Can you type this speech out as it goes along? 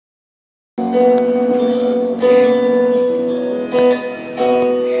Baby,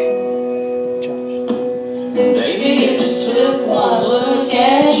 it just took one look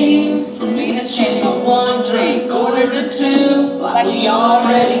at you for me to change my one drink order to two. Like we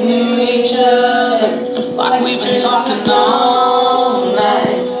already knew each other, like we've been talking all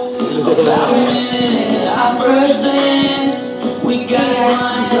night about a minute our first dance. We got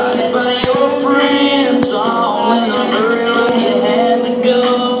blindsided by your friends, all in a hurry like you had to go.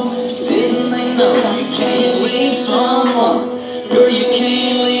 Didn't they know you can't leave someone? Girl, you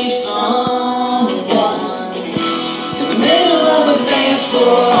can't leave someone in the middle of a dance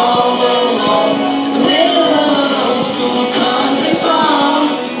floor all alone, in the middle of an old school country song.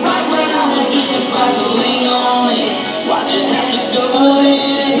 Right when I was just about to lean on it, why'd you have to go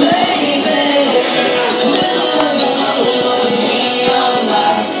in, baby? In the middle of the glow of a neon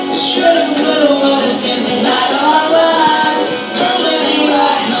light, it shoulda, coulda, woulda been the night of our lives. Girl, it ain't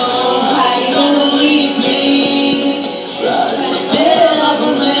right, no, how you gonna leave me right in the middle of a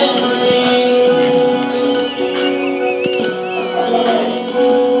memory?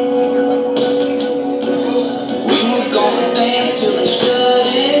 Gonna dance till they shut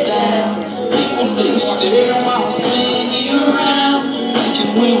it down. People be staring while I spin you around,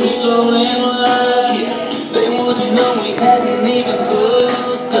 thinking we were so in love, yeah. They wouldn't know we hadn't even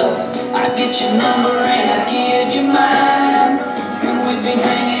hooked up. I get your number and I give you mine, and we'd be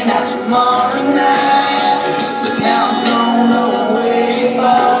hanging out tomorrow night. But now I don't know where you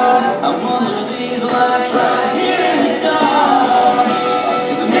are. I'm under these lights right here in the dark,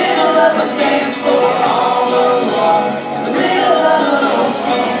 in the middle of a dance floor all alone, in the middle of an old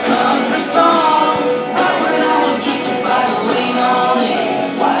school country song. Right when I was just about to lean on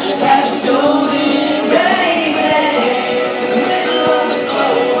it, why'd you have to go there, baby? In the middle of the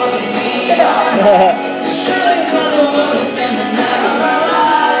glow of a neon light, it shoulda, coulda, woulda been the night of our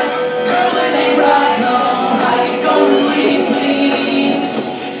lives. Girl, it ain't right, no, how you gonna leave me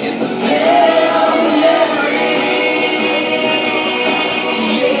in the middle of memory?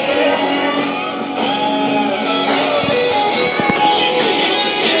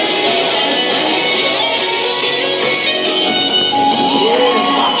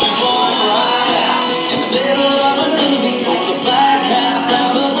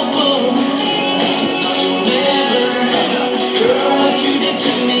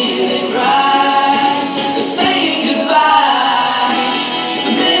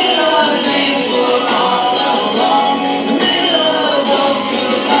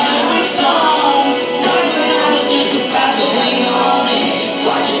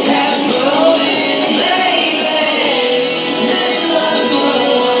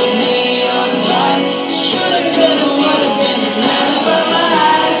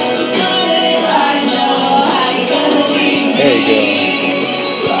 There you go.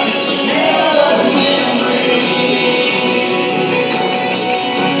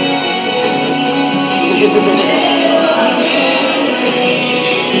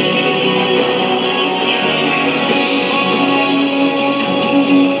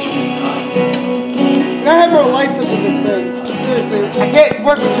 I have more lights up in this thing. Seriously, I can't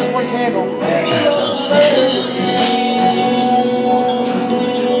work with just one candle.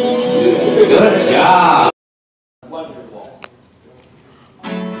 Good job. Wonderful.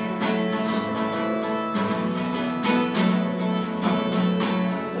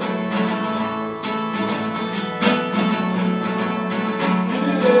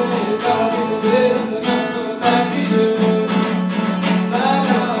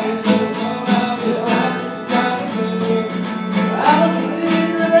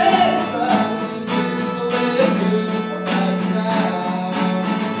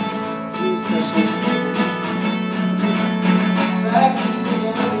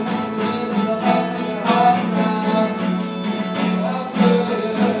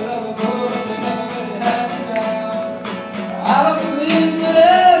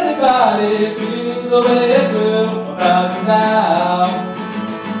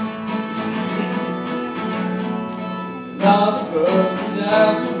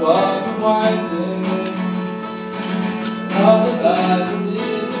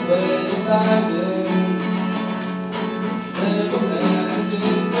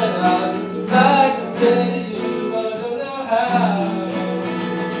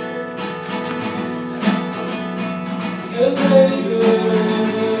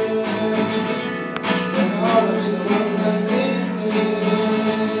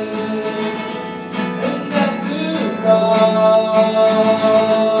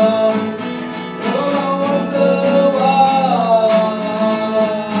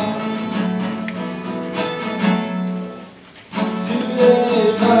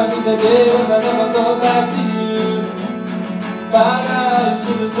 the day when I never go back to you. By now you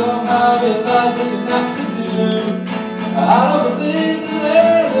should have somehow realized what you're not to do. I don't believe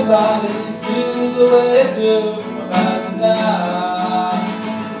that anybody feels the way I do about you now.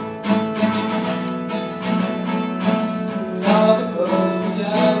 Now the clothes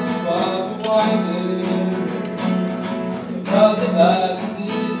began to fall to winding, because the light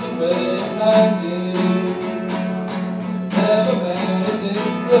is the way I did. Never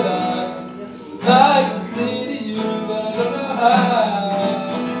anything that I'd like to say to you, but I don't know how.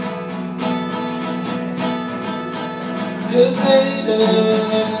 Just maybe you're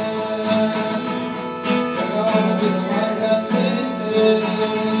gonna be the one that saves me.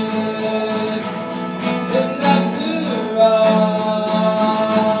 If not too wrong,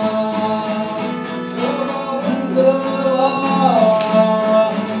 you're the one.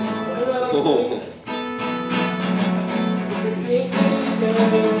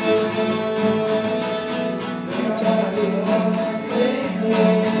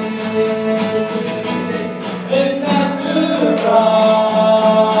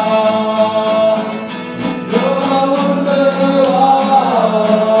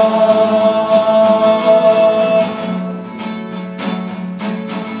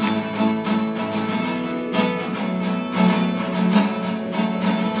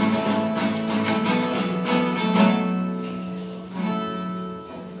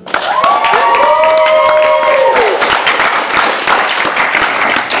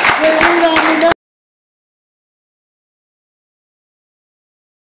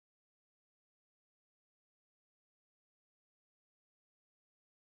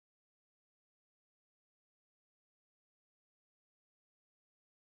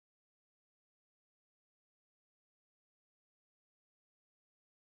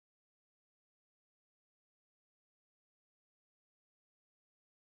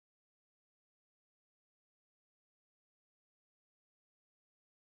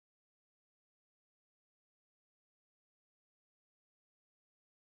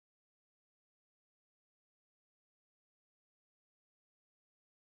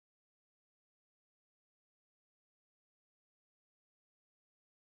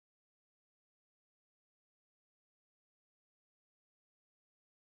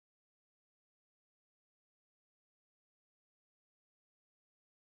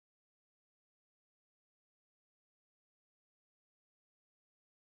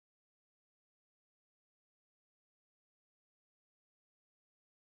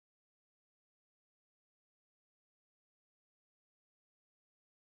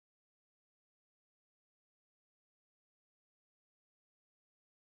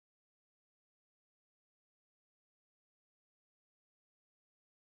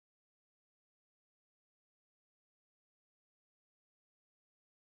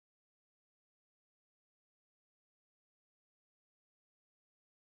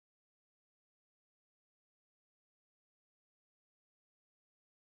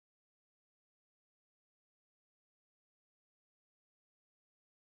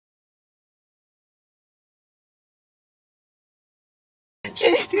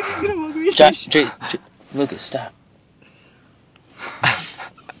 Lucas, stop.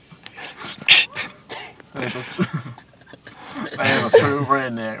 I am a true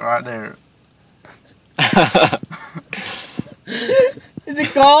redneck right there. Is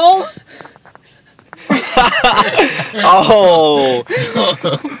it gold? Oh!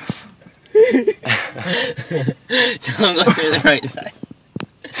 Don't go through the right side.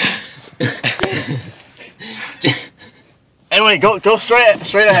 Anyway, go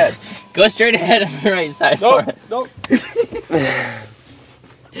straight ahead. Go straight ahead on the right side for it. Nope. You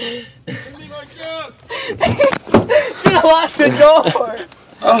locked the door.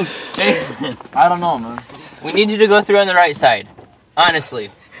 Oh, Jason. I don't know, man. We need you to go through on the right side. Honestly.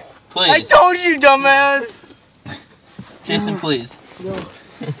 Please. I told you, dumbass. Jason, please. No.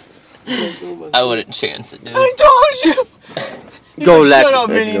 I wouldn't chance it, dude. I told you. Go left. Shut up,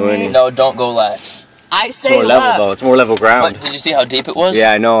 Mini-Me. No, don't go left. I It's say more level left. though. It's more level ground. What, did you see how deep it was?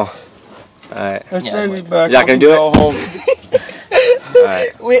 Yeah, I know. Alright. Let's Yeah, send wait. me back. You're not gonna do it? Go home.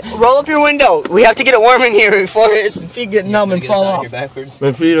 Alright. Roll up your window. We have to get it warm in here before his feet get numb and Get us fall out of off. here backwards.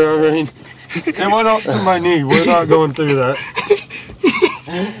 My feet are already. They went up to my knee. We're not going through that.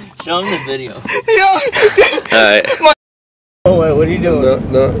 Show him the video. Alright. Oh wait, what are you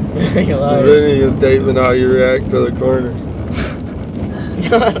doing? No. You liar. Videotaping how you react to the corner.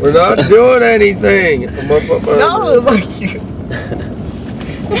 We're not doing anything. I'm up my No, fuck you.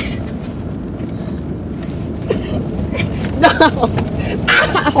 No.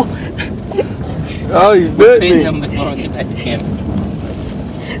 Ow. Oh, you bit Face me. him before we get back to campus.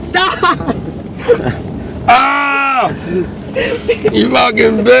 Stop! Ah! You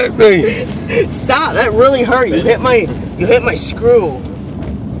fucking bit me. Stop! That really hurt. You hit my screw.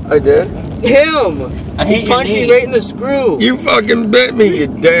 I did? Him! I hate He your punched me knee. right in the screw. You fucking bit me, you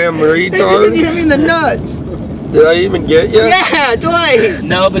damn Because you retard. hit me in the nuts. Did I even get you? Yeah, twice.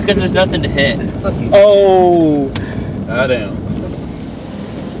 No, because there's nothing to hit. Fuck you. Oh. Ah, damn.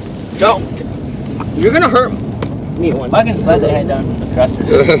 Don't. You're gonna hurt me one. I can slide that head down from the dresser.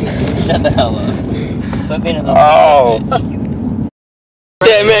 Shut the hell up. Put me in the Oh. Fuck you.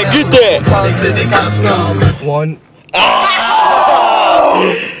 Yeah, man, get that. One.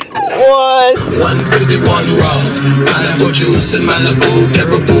 What? 151 raw. Malibu juice and Malibu,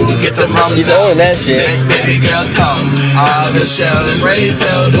 Caribou, get the mom. He's owning that shit. Baby girl, come. All the shell and raise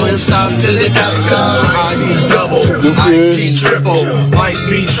hell. Don't stop till the cops come. I see double, I see triple. Might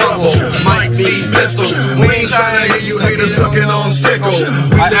be trouble, might be pistols. We ain't trying to hear you haters sucking on sickle.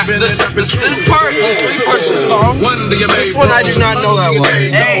 This part, this three parts of the song. This one I did not know that one.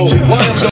 Hey.